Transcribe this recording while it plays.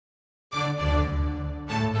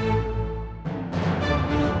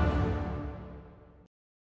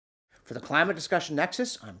For the Climate Discussion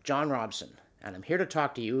Nexus, I'm John Robson, and I'm here to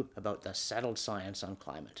talk to you about the settled science on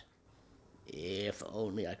climate. If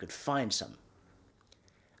only I could find some.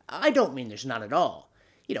 I don't mean there's none at all.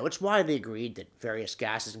 It's widely agreed that various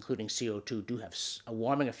gases, including CO2, do have a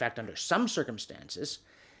warming effect under some circumstances,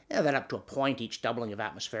 and that up to a point each doubling of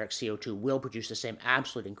atmospheric CO2 will produce the same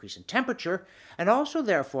absolute increase in temperature, and also,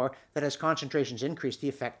 therefore, that as concentrations increase, the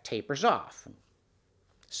effect tapers off. And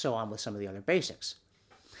so on with some of the other basics.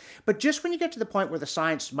 But just when you get to the point where the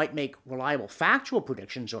science might make reliable factual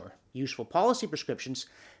predictions or useful policy prescriptions,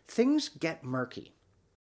 things get murky.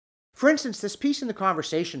 For instance, this piece in The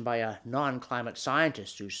Conversation by a non-climate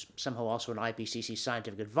scientist who's somehow also an IPCC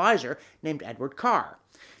scientific advisor named Edward Carr.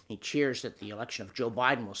 He cheers that the election of Joe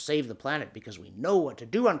Biden will save the planet because we know what to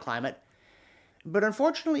do on climate, but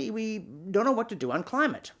unfortunately we don't know what to do on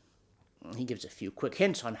climate. He gives a few quick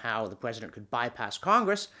hints on how the president could bypass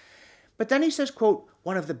Congress, but then he says, quote,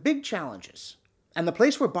 one of the big challenges, and the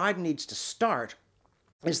place where Biden needs to start,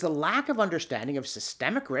 is the lack of understanding of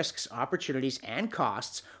systemic risks, opportunities, and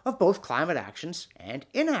costs of both climate actions and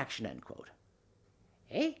inaction, end quote.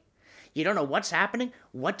 Hey, you don't know what's happening,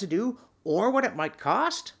 what to do, or what it might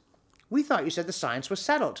cost? We thought you said the science was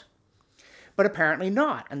settled. But apparently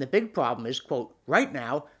not, and the big problem is, quote, right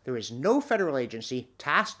now, there is no federal agency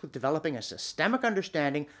tasked with developing a systemic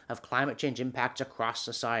understanding of climate change impacts across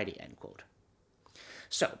society, end quote.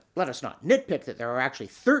 So, let us not nitpick that there are actually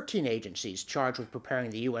 13 agencies charged with preparing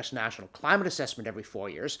the U.S. National Climate Assessment every 4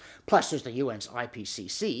 years, plus there's the UN's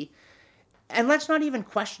IPCC, and let's not even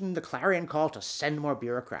question the clarion call to send more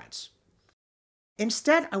bureaucrats.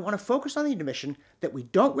 Instead, I want to focus on the admission that we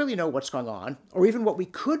don't really know what's going on, or even what we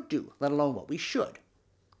could do, let alone what we should.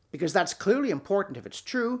 Because that's clearly important if it's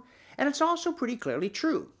true, and it's also pretty clearly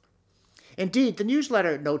true. Indeed, the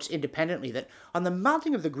newsletter notes independently that on the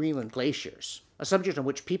melting of the Greenland glaciers, a subject on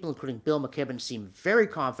which people including Bill McKibben seem very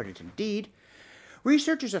confident indeed,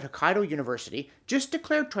 researchers at Hokkaido University just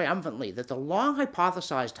declared triumphantly that the long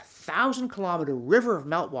hypothesized 1,000-kilometer river of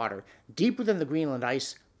meltwater deep within the Greenland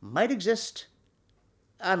ice might exist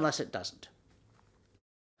unless it doesn't.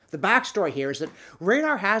 The backstory here is that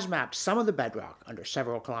radar has mapped some of the bedrock under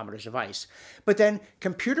several kilometers of ice, but then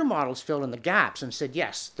computer models filled in the gaps and said,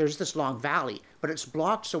 yes, there's this long valley, but it's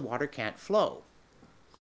blocked so water can't flow.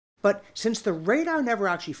 But since the radar never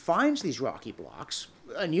actually finds these rocky blocks,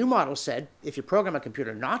 a new model said if you program a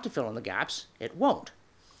computer not to fill in the gaps, it won't.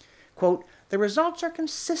 Quote, the results are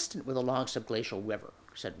consistent with a long subglacial river,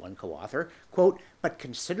 said one co-author, quote, but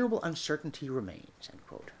considerable uncertainty remains, end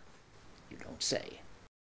quote. You don't say.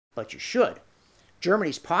 But you should.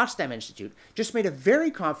 Germany's Potsdam Institute just made a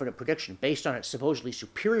very confident prediction based on its supposedly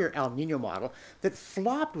superior El Nino model that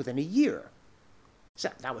flopped within a year. So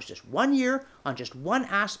that was just 1 year on just one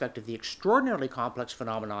aspect of the extraordinarily complex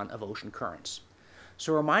phenomenon of ocean currents.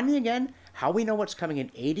 So remind me again how we know what's coming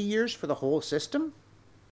in 80 years for the whole system?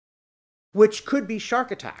 Which could be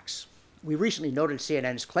shark attacks. We recently noted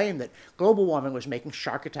CNN's claim that global warming was making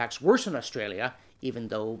shark attacks worse in Australia, even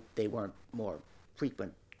though they weren't more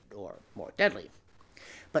frequent or more deadly.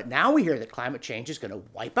 But now we hear that climate change is going to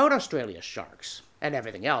wipe out Australia's sharks, and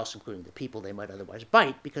everything else, including the people they might otherwise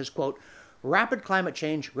bite, because, quote, rapid climate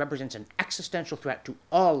change represents an existential threat to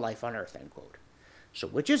all life on Earth, end quote. So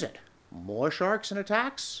which is it? More sharks and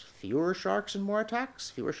attacks? Fewer sharks and more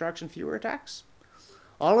attacks? Fewer sharks and fewer attacks?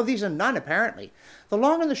 All of these and none, apparently. The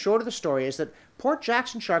long and the short of the story is that Port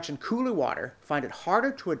Jackson sharks in cooler water find it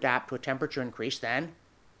harder to adapt to a temperature increase than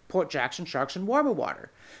Port Jackson sharks in warmer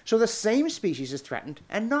water. So the same species is threatened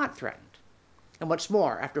and not threatened. And what's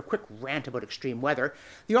more, after a quick rant about extreme weather,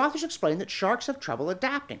 the authors explain that sharks have trouble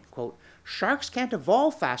adapting. Quote, sharks can't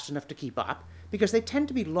evolve fast enough to keep up because they tend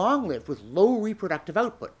to be long-lived with low reproductive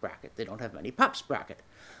output, bracket. They don't have many pups, bracket.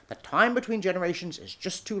 The time between generations is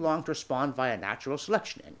just too long to respond via natural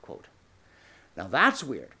selection, end quote. Now that's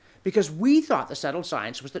weird, because we thought the settled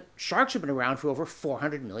science was that sharks have been around for over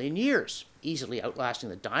 400 million years, easily outlasting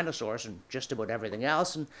the dinosaurs and just about everything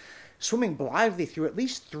else, and swimming blithely through at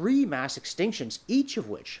least 3 mass extinctions, each of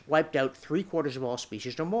which wiped out 3/4 of all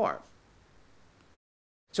species or more.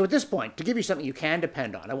 So at this point, to give you something you can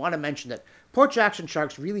depend on, I want to mention that Port Jackson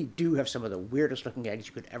sharks really do have some of the weirdest looking eggs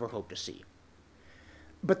you could ever hope to see.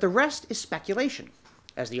 But the rest is speculation.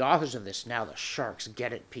 As the authors of this Now the Sharks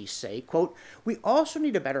Get It piece say, quote, we also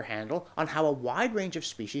need a better handle on how a wide range of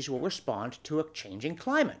species will respond to a changing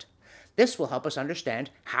climate. This will help us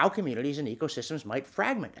understand how communities and ecosystems might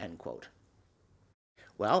fragment, end quote.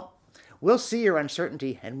 Well, we'll see your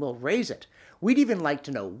uncertainty and we'll raise it. We'd even like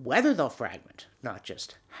to know whether they'll fragment, not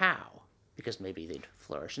just how, because maybe they'd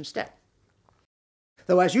flourish instead.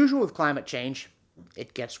 Though as usual with climate change,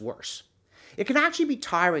 it gets worse. It can actually be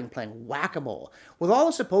tiring playing whack-a-mole with all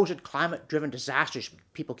the supposed climate-driven disasters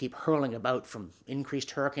people keep hurling about, from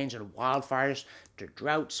increased hurricanes and wildfires to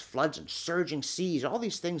droughts, floods, and surging seas, all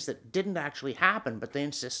these things that didn't actually happen but they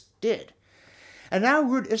insist did. And now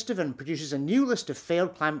Ruud Istvan produces a new list of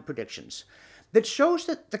failed climate predictions that shows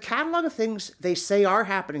that the catalog of things they say are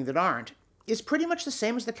happening that aren't is pretty much the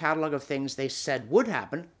same as the catalog of things they said would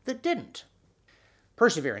happen that didn't.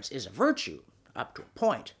 Perseverance is a virtue, up to a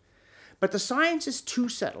point. But the science is too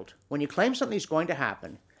settled when you claim something is going to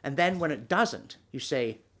happen, and then when it doesn't, you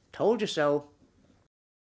say, "Told you so."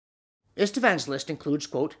 Istvan's list includes,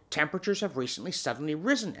 quote, "temperatures have recently suddenly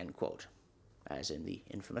risen," end quote, as in the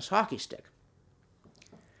infamous hockey stick.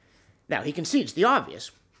 Now, he concedes the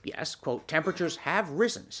obvious. Yes, quote, "temperatures have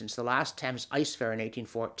risen since the last Thames ice fair in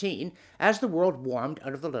 1814, as the world warmed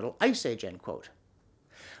out of the Little Ice Age," end quote.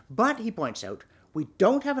 But, he points out, we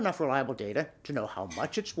don't have enough reliable data to know how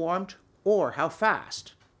much it's warmed or how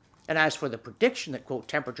fast. And as for the prediction that, quote,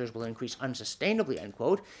 "temperatures will increase unsustainably," end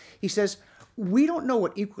quote, he says, we don't know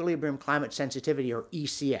what equilibrium climate sensitivity, or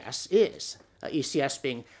ECS, is. ECS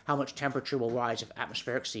being how much temperature will rise if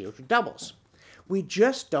atmospheric CO2 doubles. We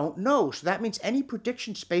just don't know, so that means any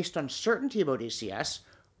predictions based on certainty about ECS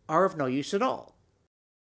are of no use at all.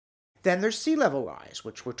 Then there's sea level rise,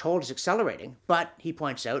 which we're told is accelerating, but, he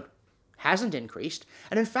points out, hasn't increased,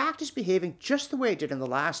 and in fact is behaving just the way it did in the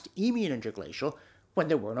last Eemian interglacial when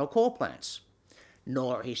there were no coal plants.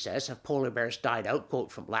 Nor, he says, have polar bears died out,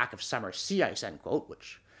 quote, "from lack of summer sea ice," end quote,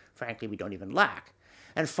 which frankly we don't even lack.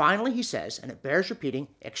 And finally, he says, and it bears repeating,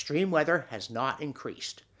 extreme weather has not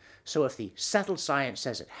increased. So if the settled science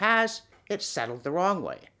says it has, it's settled the wrong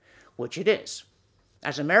way, which it is.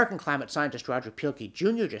 As American climate scientist Roger Pielke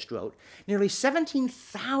Jr. just wrote, nearly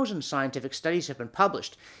 17,000 scientific studies have been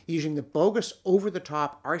published using the bogus,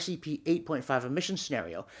 over-the-top RCP 8.5 emission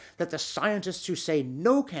scenario that the scientists who say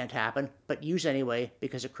no can't happen, but use anyway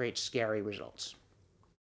because it creates scary results.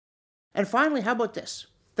 And finally, how about this?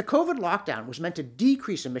 The COVID lockdown was meant to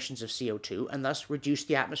decrease emissions of CO2 and thus reduce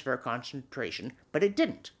the atmospheric concentration, but it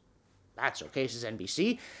didn't. That's okay, says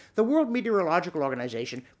NBC. The World Meteorological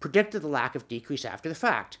Organization predicted the lack of decrease after the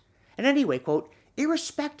fact. And anyway, quote,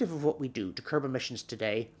 "irrespective of what we do to curb emissions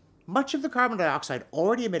today, much of the carbon dioxide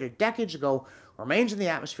already emitted decades ago remains in the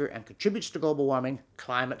atmosphere and contributes to global warming,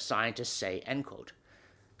 climate scientists say," end quote.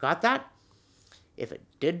 Got that? If it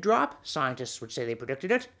did drop, scientists would say they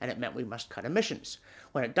predicted it, and it meant we must cut emissions.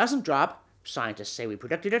 When it doesn't drop, scientists say we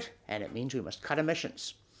predicted it, and it means we must cut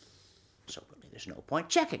emissions. So really, there's no point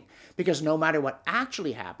checking, because no matter what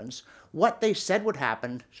actually happens, what they said would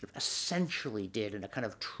happen sort of essentially did in a kind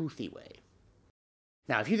of truthy way.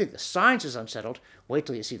 Now, if you think the science is unsettled, wait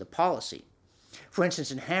till you see the policy. For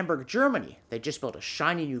instance, in Hamburg, Germany, they just built a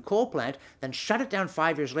shiny new coal plant, then shut it down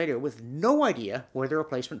 5 years later with no idea where the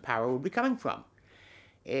replacement power would be coming from.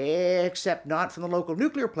 Except not from the local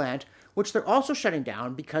nuclear plant, which they're also shutting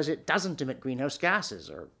down because it doesn't emit greenhouse gases,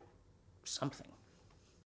 or something.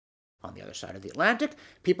 On the other side of the Atlantic,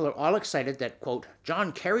 people are all excited that, quote,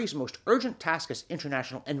 "John Kerry's most urgent task as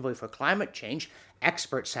international envoy for climate change,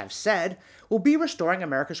 experts have said, will be restoring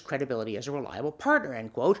America's credibility as a reliable partner,"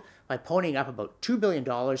 end quote, by ponying up about $2 billion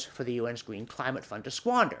for the UN's Green Climate Fund to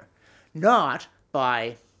squander. Not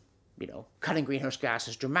by, cutting greenhouse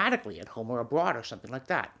gases dramatically at home or abroad or something like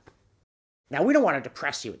that. Now, we don't want to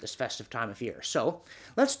depress you at this festive time of year, so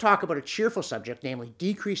let's talk about a cheerful subject, namely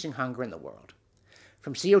decreasing hunger in the world.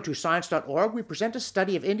 From CO2science.org, we present a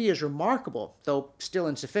study of India's remarkable, though still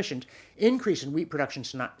insufficient, increase in wheat production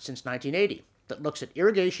since 1980 that looks at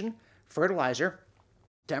irrigation, fertilizer,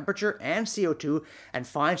 temperature, and CO2 and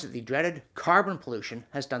finds that the dreaded carbon pollution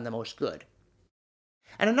has done the most good.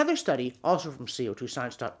 And another study, also from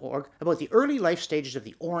CO2science.org, about the early life stages of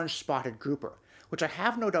the orange-spotted grouper, which I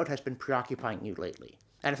have no doubt has been preoccupying you lately.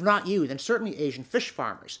 And if not you, then certainly Asian fish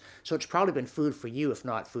farmers, so it's probably been food for you, if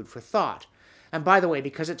not food for thought. And by the way,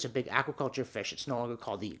 because it's a big aquaculture fish, it's no longer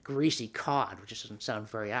called the greasy cod, which just doesn't sound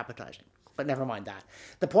very appetizing. But never mind that.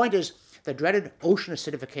 The point is, the dreaded ocean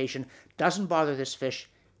acidification doesn't bother this fish,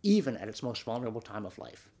 even at its most vulnerable time of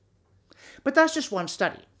life. But that's just one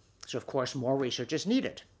study, so of course more research is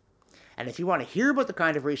needed. And if you want to hear about the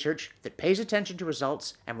kind of research that pays attention to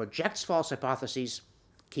results and rejects false hypotheses,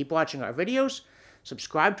 keep watching our videos,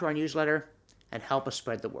 subscribe to our newsletter, and help us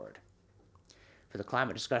spread the word. For the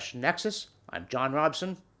Climate Discussion Nexus, I'm John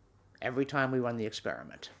Robson, every time we run the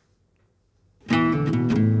experiment.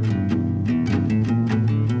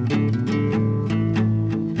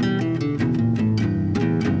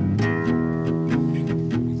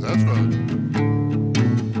 That's right.